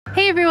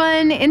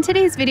everyone! In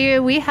today's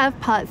video we have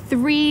part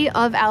 3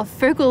 of our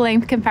focal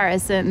length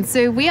comparison.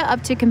 So we are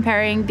up to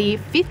comparing the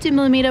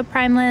 50mm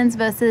prime lens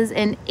versus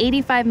an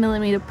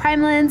 85mm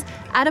prime lens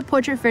at a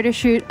portrait photo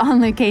shoot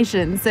on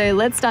location. So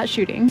let's start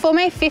shooting. For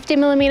my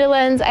 50mm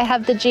lens I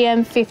have the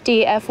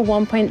GM50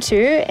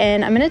 f1.2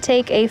 and I'm going to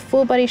take a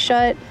full body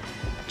shot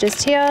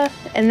just here,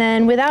 and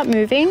then without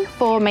moving,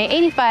 for my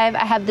 85 I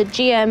have the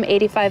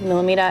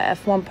GM85mm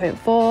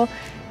f1.4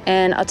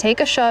 and I'll take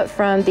a shot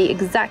from the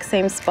exact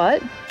same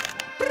spot.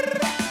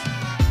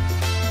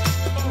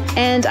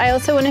 And I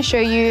also want to show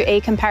you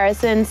a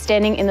comparison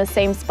standing in the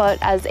same spot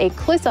as a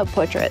close-up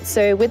portrait.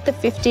 So with the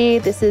 50,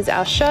 this is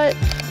our shot.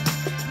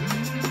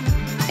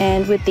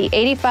 And with the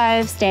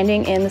 85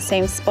 standing in the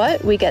same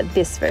spot, we get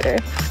this photo.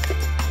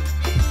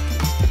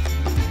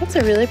 That's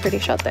a really pretty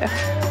shot there.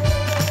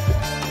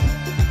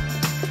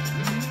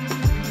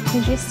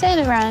 You just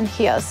stand around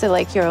here, so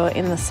like you're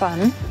in the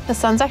sun. The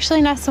sun's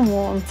actually nice and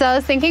warm. So I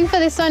was thinking for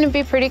this one it'd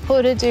be pretty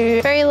cool to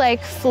do very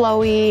like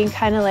flowy,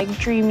 kind of like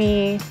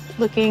dreamy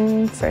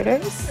looking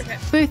photos. Okay.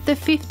 Both the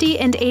 50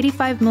 and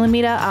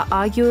 85mm are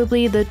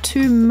arguably the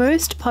two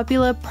most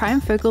popular prime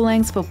focal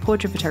lengths for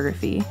portrait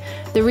photography.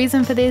 The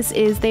reason for this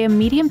is they are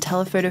medium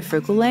telephoto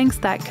focal lengths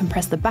that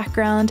compress the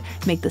background,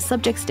 make the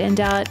subject stand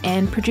out,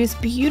 and produce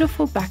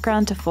beautiful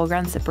background to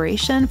foreground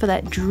separation for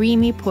that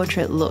dreamy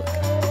portrait look.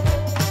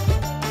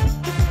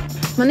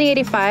 I'm on the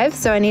 85,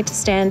 so I need to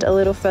stand a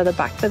little further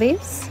back for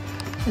these.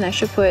 And I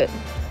should put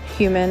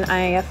human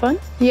IAF on.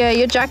 Yeah,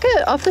 your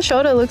jacket off the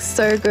shoulder looks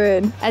so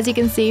good. As you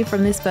can see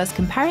from this first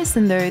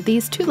comparison though,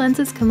 these two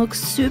lenses can look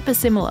super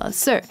similar.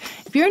 So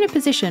if you're in a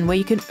position where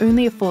you can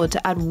only afford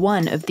to add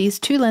one of these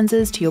two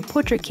lenses to your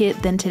portrait kit,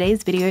 then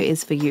today's video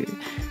is for you.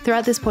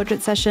 Throughout this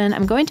portrait session,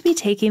 I'm going to be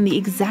taking the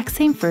exact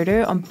same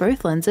photo on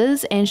both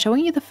lenses and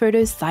showing you the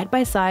photos side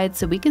by side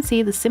so we can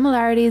see the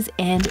similarities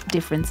and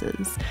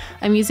differences.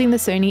 I'm using the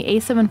Sony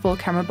A7IV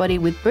camera body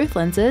with both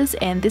lenses,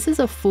 and this is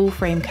a full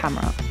frame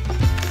camera.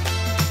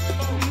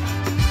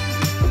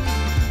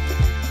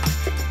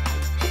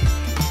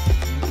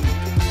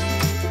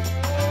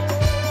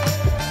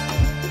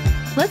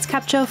 Let's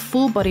capture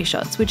full body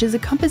shots, which is a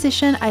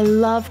composition I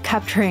love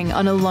capturing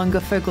on a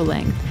longer focal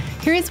length.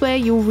 Here is where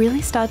you'll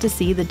really start to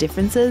see the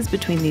differences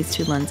between these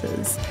two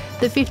lenses.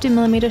 The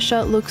 50mm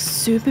shot looks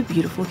super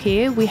beautiful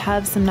here. We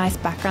have some nice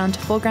background to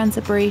foreground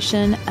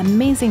separation,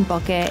 amazing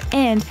bokeh,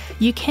 and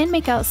you can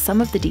make out some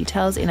of the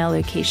details in our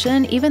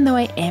location, even though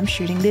I am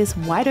shooting this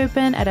wide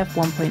open at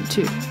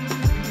f1.2.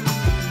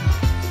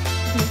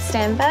 Let's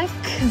stand back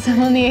because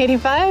I'm on the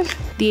 85.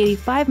 The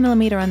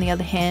 85mm on the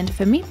other hand,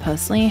 for me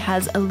personally,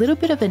 has a little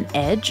bit of an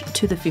edge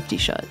to the 50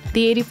 shot.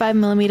 The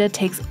 85mm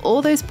takes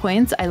all those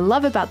points I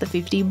love about the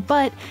 50,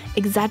 but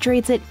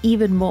exaggerates it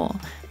even more.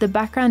 The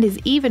background is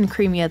even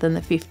creamier than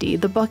the 50,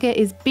 the bokeh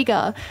is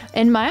bigger,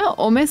 and Maya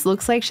almost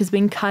looks like she's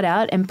been cut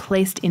out and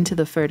placed into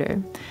the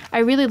photo. I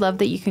really love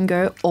that you can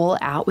go all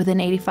out with an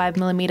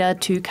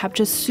 85mm to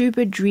capture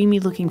super dreamy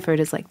looking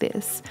photos like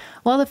this.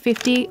 While the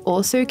 50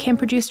 also can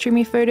produce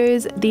dreamy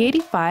photos, the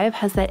 85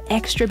 has that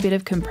extra bit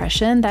of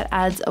compression that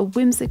adds a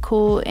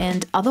whimsical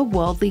and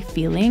otherworldly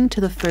feeling to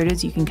the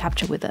photos you can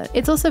capture with it.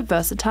 It's also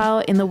versatile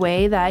in the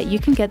way that you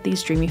can get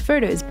these dreamy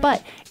photos,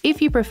 but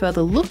if you prefer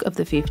the look of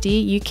the 50,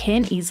 you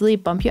can easily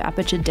bump your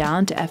aperture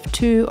down to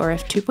f2 or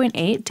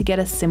f2.8 to get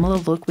a similar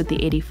look with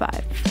the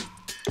 85.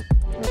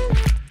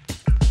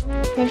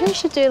 Maybe I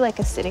should do like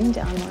a sitting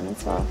down one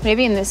as well.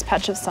 Maybe in this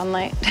patch of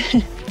sunlight.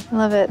 I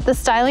love it. The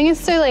styling is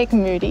so like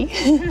moody.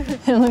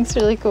 It looks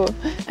really cool.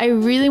 I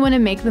really want to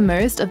make the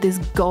most of this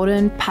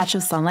golden patch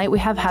of sunlight we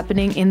have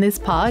happening in this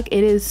park.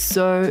 It is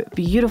so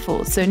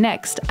beautiful. So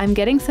next, I'm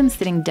getting some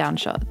sitting down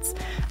shots.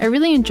 I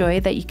really enjoy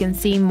that you can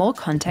see more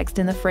context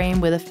in the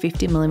frame with a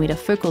 50mm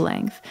focal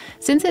length.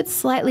 Since it's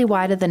slightly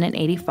wider than an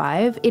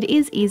 85, it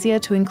is easier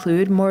to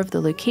include more of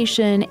the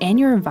location and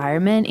your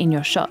environment in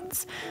your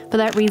shots. For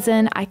that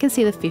reason, I can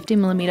see the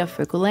 50mm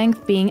focal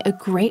length being a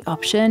great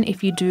option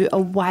if you do a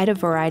wider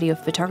variety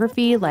of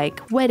photography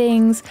like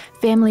weddings,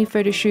 family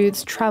photo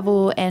shoots,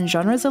 travel, and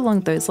genres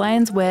along those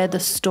lines where the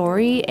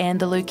story and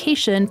the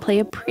location play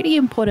a pretty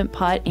important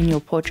part in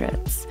your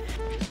portraits.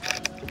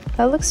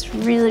 That looks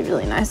really,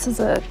 really nice as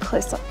a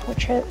close-up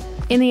portrait.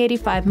 In the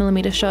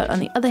 85mm shot, on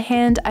the other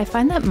hand, I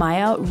find that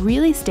Maya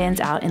really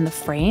stands out in the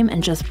frame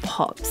and just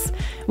pops.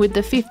 With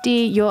the 50,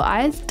 your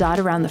eyes dart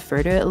around the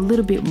photo a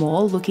little bit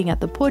more looking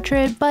at the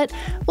portrait, but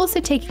also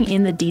taking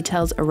in the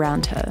details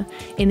around her.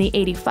 In the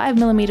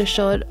 85mm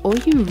shot, all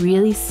you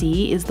really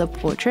see is the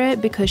portrait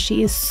because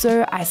she is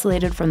so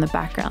isolated from the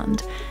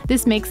background.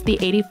 This makes the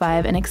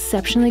 85 an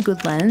exceptionally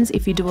good lens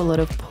if you do a lot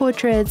of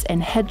portraits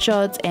and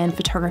headshots and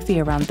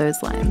photography around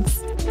those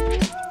lines.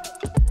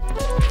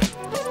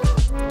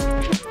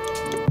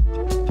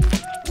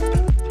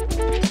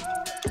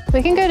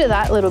 We can go to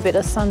that little bit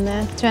of sun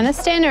there. Do you want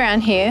to stand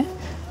around here?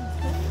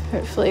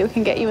 Hopefully we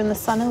can get you in the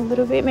sun a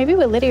little bit. Maybe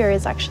where Lydia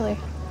is actually.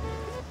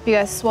 You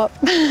guys swap.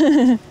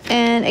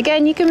 And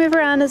again, you can move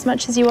around as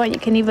much as you want. You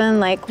can even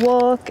like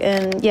walk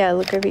and yeah,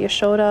 look over your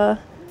shoulder.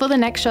 For the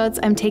next shots,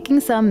 I'm taking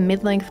some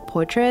mid-length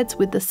portraits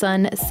with the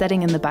sun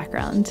setting in the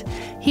background.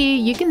 Here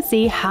you can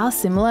see how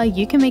similar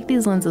you can make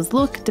these lenses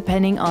look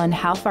depending on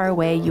how far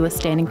away you are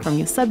standing from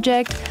your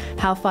subject,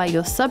 how far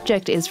your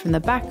subject is from the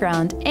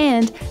background,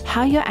 and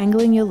how you're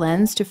angling your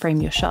lens to frame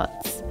your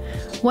shots.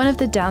 One of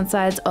the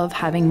downsides of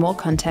having more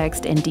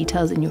context and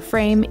details in your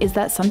frame is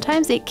that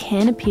sometimes it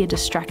can appear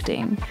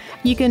distracting.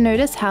 You can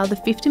notice how the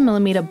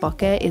 50mm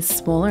bokeh is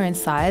smaller in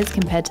size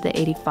compared to the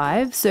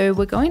 85, so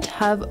we're going to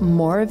have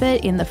more of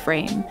it in the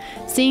frame.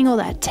 Seeing all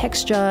that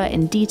texture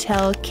and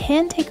detail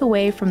can take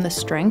away from the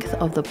strength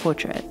of the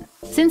portrait.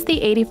 Since the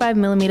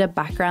 85mm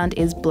background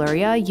is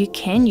blurrier, you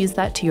can use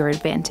that to your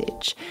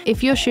advantage.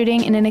 If you're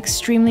shooting in an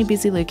extremely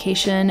busy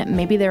location,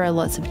 maybe there are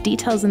lots of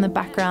details in the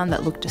background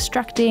that look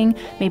distracting,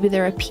 maybe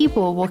there are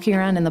people walking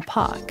around in the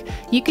park,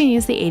 you can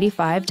use the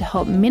 85 to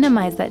help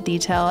minimize that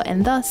detail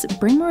and thus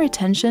bring more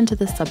attention to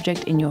the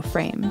subject in your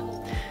frame.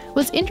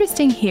 What's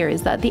interesting here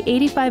is that the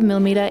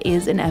 85mm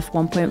is an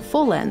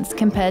f1.4 lens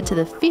compared to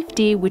the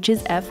 50, which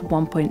is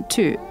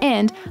f1.2,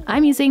 and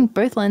I'm using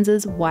both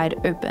lenses wide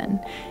open.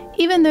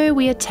 Even though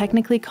we are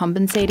technically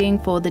compensating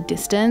for the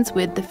distance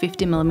with the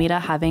 50mm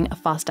having a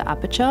faster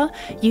aperture,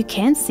 you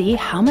can see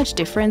how much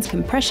difference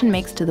compression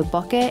makes to the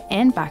bokeh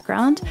and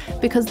background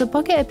because the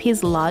bokeh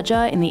appears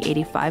larger in the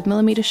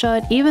 85mm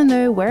shot even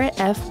though we're at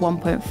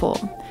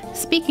f1.4.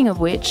 Speaking of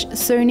which,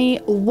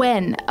 Sony,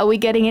 when are we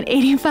getting an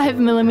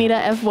 85mm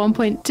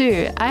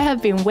f1.2? I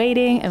have been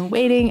waiting and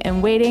waiting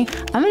and waiting.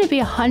 I'm going to be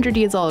 100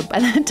 years old by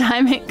the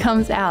time it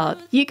comes out.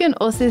 You can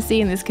also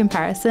see in this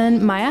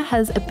comparison, Maya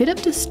has a bit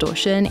of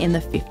distortion in the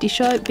 50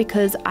 shot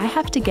because I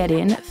have to get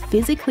in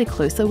physically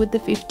closer with the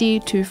 50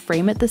 to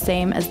frame it the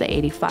same as the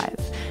 85.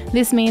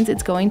 This means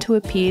it's going to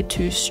appear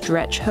to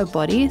stretch her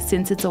body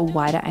since it's a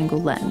wider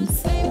angle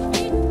lens.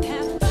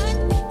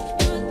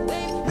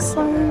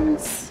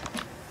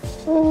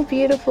 Oh,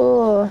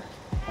 beautiful.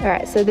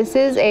 Alright, so this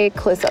is a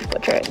close-up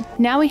portrait.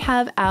 Now we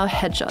have our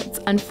headshots.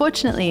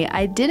 Unfortunately,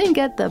 I didn't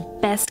get the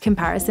best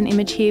comparison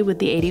image here with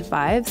the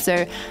 85,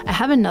 so I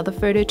have another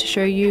photo to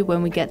show you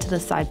when we get to the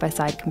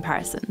side-by-side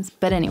comparisons.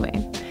 But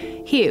anyway,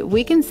 here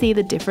we can see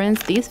the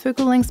difference these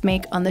focal lengths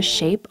make on the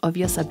shape of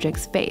your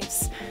subject's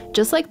face.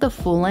 Just like the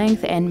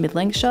full-length and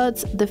mid-length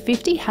shots, the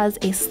 50 has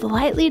a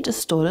slightly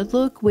distorted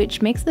look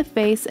which makes the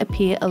face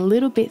appear a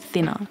little bit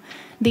thinner.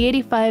 The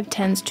 85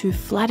 tends to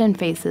flatten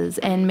faces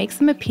and makes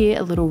them appear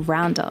a little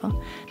rounder.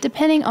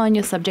 Depending on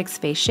your subject's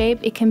face shape,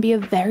 it can be a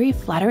very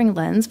flattering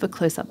lens for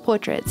close-up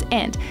portraits,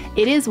 and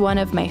it is one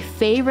of my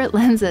favorite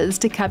lenses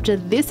to capture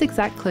this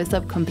exact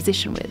close-up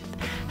composition with.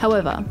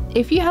 However,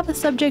 if you have a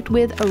subject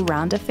with a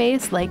rounder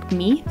face, like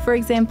me, for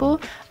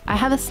example, I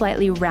have a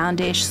slightly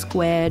roundish,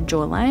 square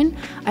jawline.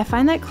 I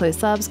find that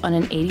close-ups on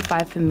an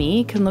 85 for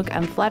me can look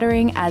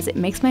unflattering as it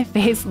makes my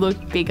face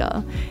look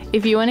bigger.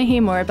 If you want to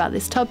hear more about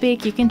this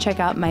topic, you can check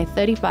out my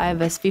 35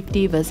 vs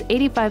 50 vs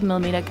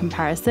 85mm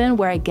comparison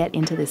where I get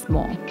into this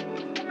more.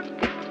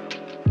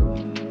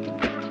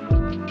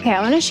 Okay,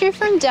 I want to shoot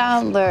from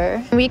down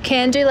low. We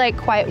can do like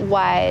quite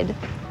wide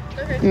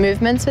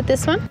movements with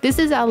this one. This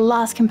is our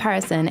last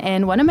comparison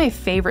and one of my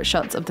favorite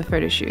shots of the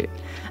photo shoot.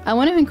 I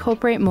want to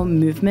incorporate more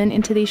movement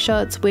into these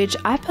shots, which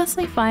I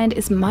personally find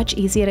is much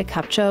easier to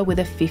capture with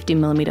a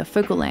 50mm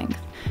focal length.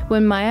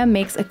 When Maya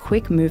makes a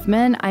quick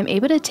movement, I'm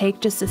able to take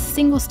just a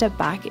single step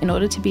back in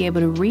order to be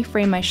able to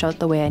reframe my shot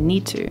the way I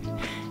need to.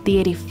 The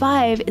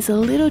 85 is a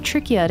little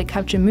trickier to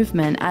capture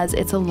movement as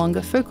it's a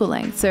longer focal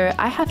length, so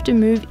I have to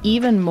move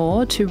even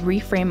more to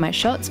reframe my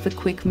shots for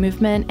quick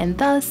movement, and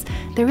thus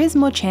there is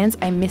more chance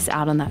I miss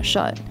out on that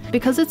shot.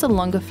 Because it's a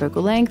longer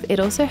focal length, it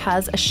also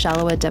has a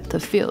shallower depth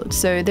of field,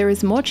 so there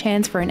is more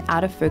chance for an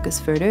out of focus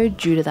photo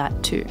due to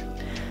that too.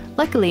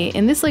 Luckily,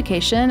 in this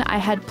location, I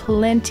had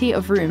plenty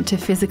of room to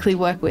physically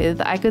work with.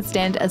 I could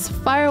stand as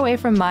far away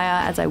from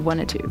Maya as I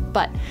wanted to,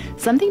 but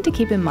something to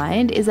keep in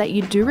mind is that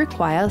you do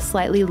require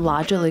slightly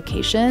larger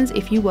locations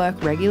if you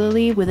work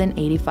regularly with an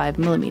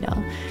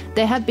 85mm.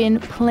 There have been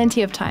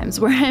plenty of times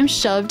where I'm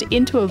shoved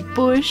into a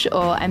bush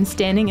or I'm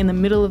standing in the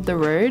middle of the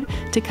road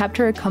to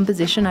capture a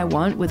composition I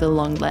want with a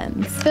long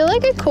lens. I feel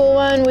like a cool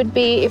one would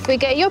be if we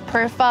get your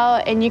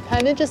profile and you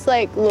kind of just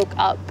like look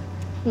up,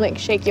 like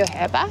shake your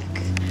hair back.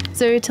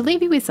 So to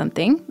leave you with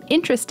something,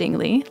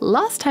 interestingly,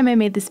 last time I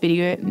made this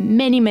video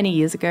many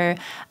years ago,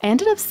 I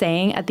ended up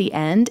saying at the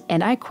end,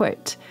 and I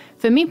quote,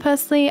 "For me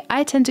personally,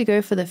 I tend to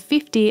go for the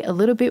 50 a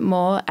little bit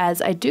more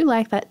as I do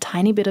like that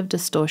tiny bit of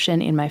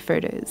distortion in my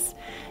photos."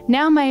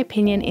 Now my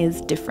opinion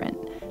is different.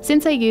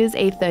 Since I use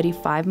a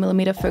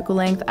 35mm focal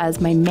length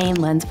as my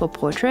main lens for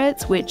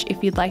portraits, which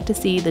if you'd like to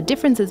see the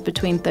differences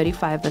between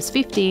 35 vs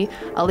 50,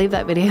 I'll leave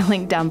that video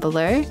linked down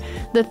below.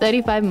 The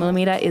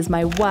 35mm is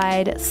my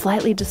wide,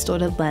 slightly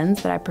distorted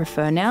lens that I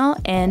prefer now,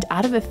 and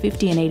out of a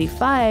 50 and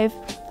 85,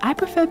 I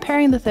prefer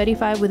pairing the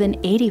 35 with an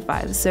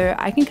 85 so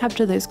I can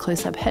capture those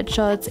close-up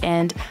headshots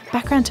and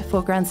background to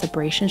foreground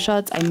separation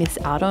shots I miss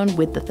out on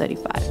with the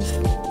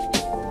 35.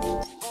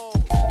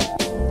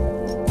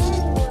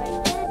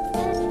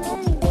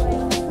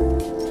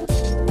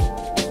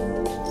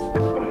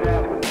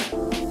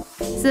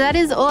 So that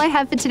is all I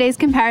have for today's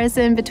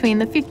comparison between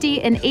the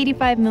 50 and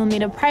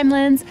 85mm prime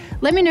lens.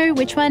 Let me know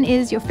which one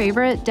is your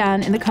favorite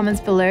down in the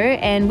comments below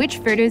and which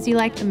photos you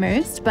like the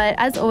most. But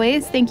as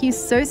always, thank you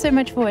so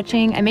much for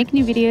watching. I make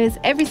new videos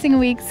every single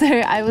week, so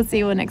I will see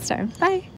you all next time. Bye.